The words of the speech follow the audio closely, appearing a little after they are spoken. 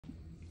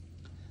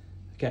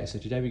Okay, so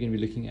today we're going to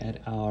be looking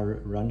at our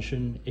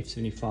Runxin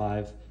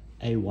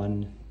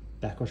F75A1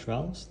 backwash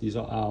valves. These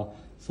are our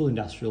full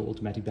industrial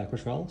automatic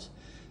backwash valves.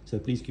 So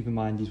please keep in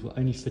mind these will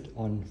only fit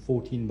on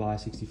 14 by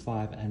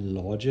 65 and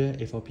larger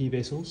FRP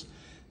vessels.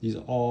 These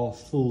are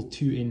full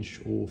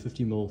 2-inch or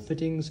 50mm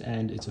fittings,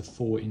 and it's a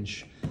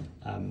 4-inch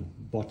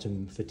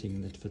bottom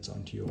fitting that fits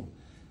onto your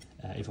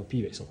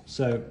FRP vessel.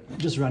 So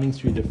just running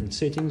through different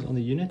settings on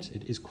the unit.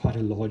 It is quite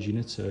a large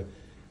unit, so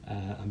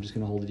I'm just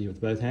going to hold it here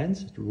with both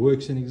hands. It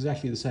works in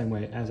exactly the same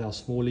way as our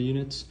smaller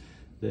units,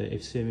 the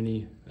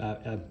F70,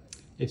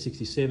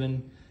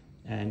 F67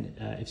 and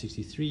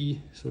F63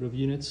 sort of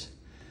units.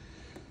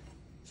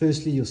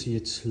 Firstly, you'll see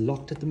it's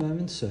locked at the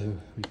moment, so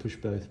we push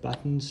both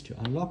buttons to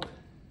unlock.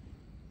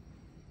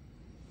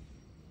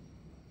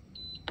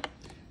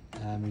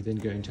 We then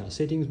go into our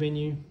settings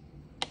menu.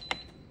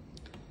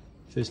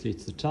 Firstly,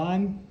 it's the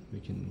time.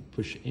 We can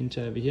push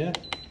enter over here,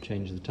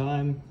 change the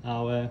time,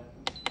 hour,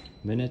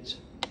 minute.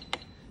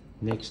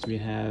 Next we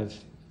have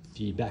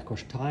the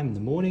backwash time in the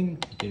morning.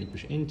 Then we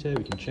push enter,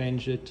 we can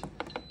change it,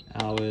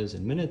 hours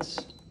and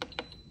minutes.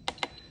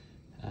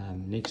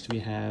 Next we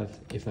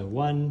have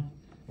F01,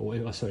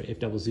 or sorry,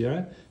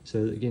 F00.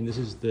 So again, this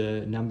is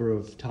the number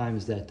of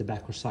times that the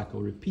backwash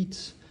cycle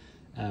repeats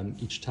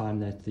each time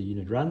that the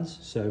unit runs.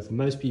 So for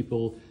most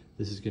people,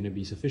 this is going to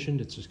be sufficient.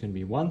 It's just going to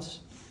be once.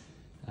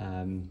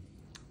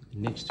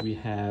 Next we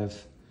have,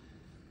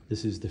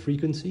 this is the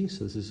frequency,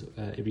 so this is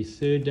every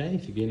third day.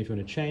 If you want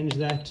to change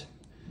that,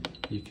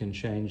 you can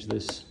change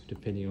this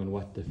depending on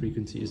what the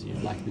frequency is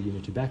you'd like the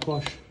unit to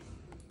backwash.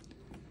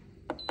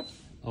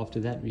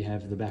 After that we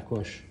have the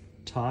backwash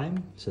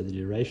time, so the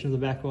duration of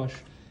the backwash.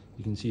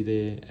 You can see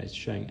there it's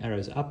showing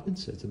arrows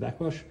upwards, so it's a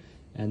backwash,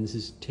 and this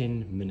is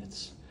 10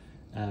 minutes.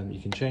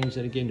 You can change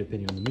that again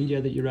depending on the media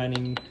that you're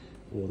running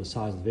or the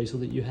size of the vessel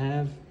that you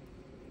have.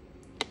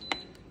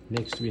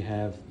 Next we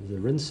have the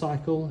rinse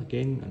cycle,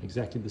 again on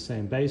exactly the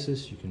same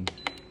basis. You can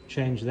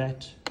change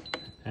that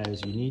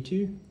as you need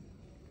to.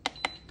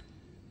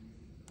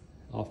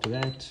 After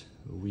that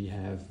we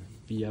have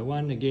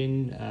VO1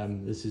 again.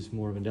 This is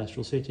more of an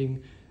industrial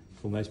setting.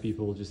 For most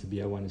people just the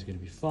VO1 is going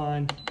to be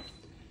fine.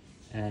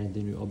 And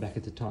then we are back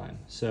at the time.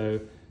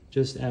 So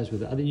just as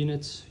with the other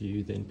units,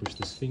 you then push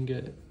this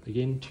finger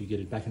again to get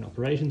it back in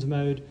operations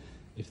mode.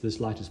 If this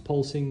light is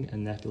pulsing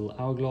and that little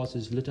hourglass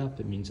is lit up,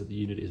 it means that the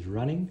unit is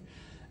running.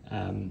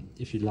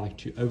 If you'd like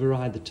to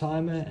override the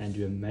timer and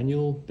do a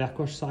manual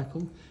backwash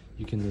cycle,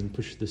 you can then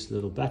push this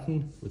little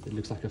button with, it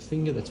looks like a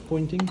finger that's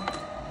pointing.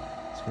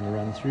 It's going to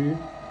run through,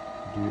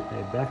 do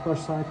a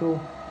backwash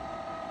cycle.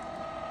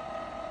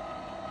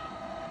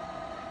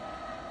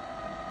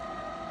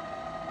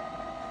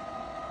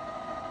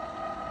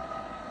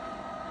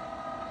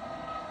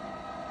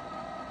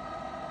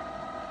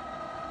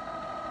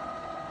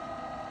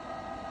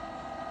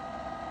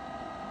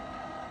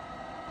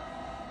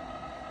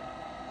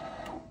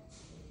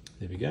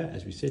 There we go,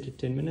 as we set it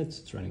 10 minutes,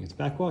 it's running its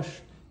backwash.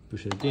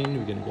 Push it again,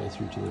 we're going to go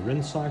through to the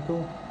rinse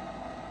cycle.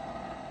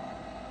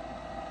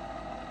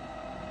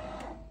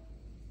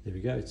 There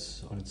we go,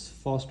 it's on its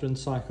fast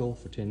rinse cycle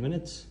for 10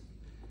 minutes.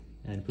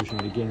 And pushing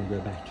it again, we'll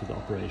go back to the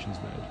operations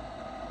mode.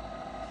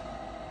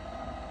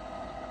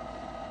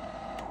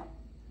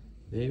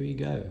 There we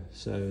go,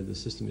 so the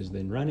system is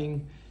then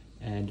running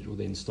and it will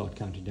then start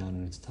counting down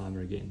on its timer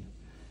again.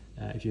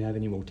 If you have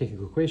any more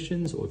technical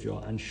questions or if you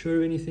are unsure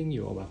of anything,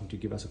 you are welcome to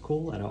give us a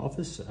call at our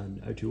office on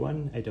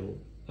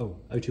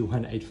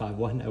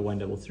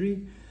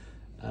 021-851-0133,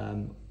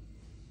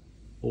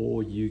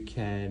 or you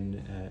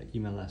can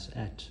email us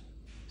at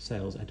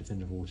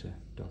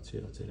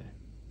sales@definitivewater.co.za.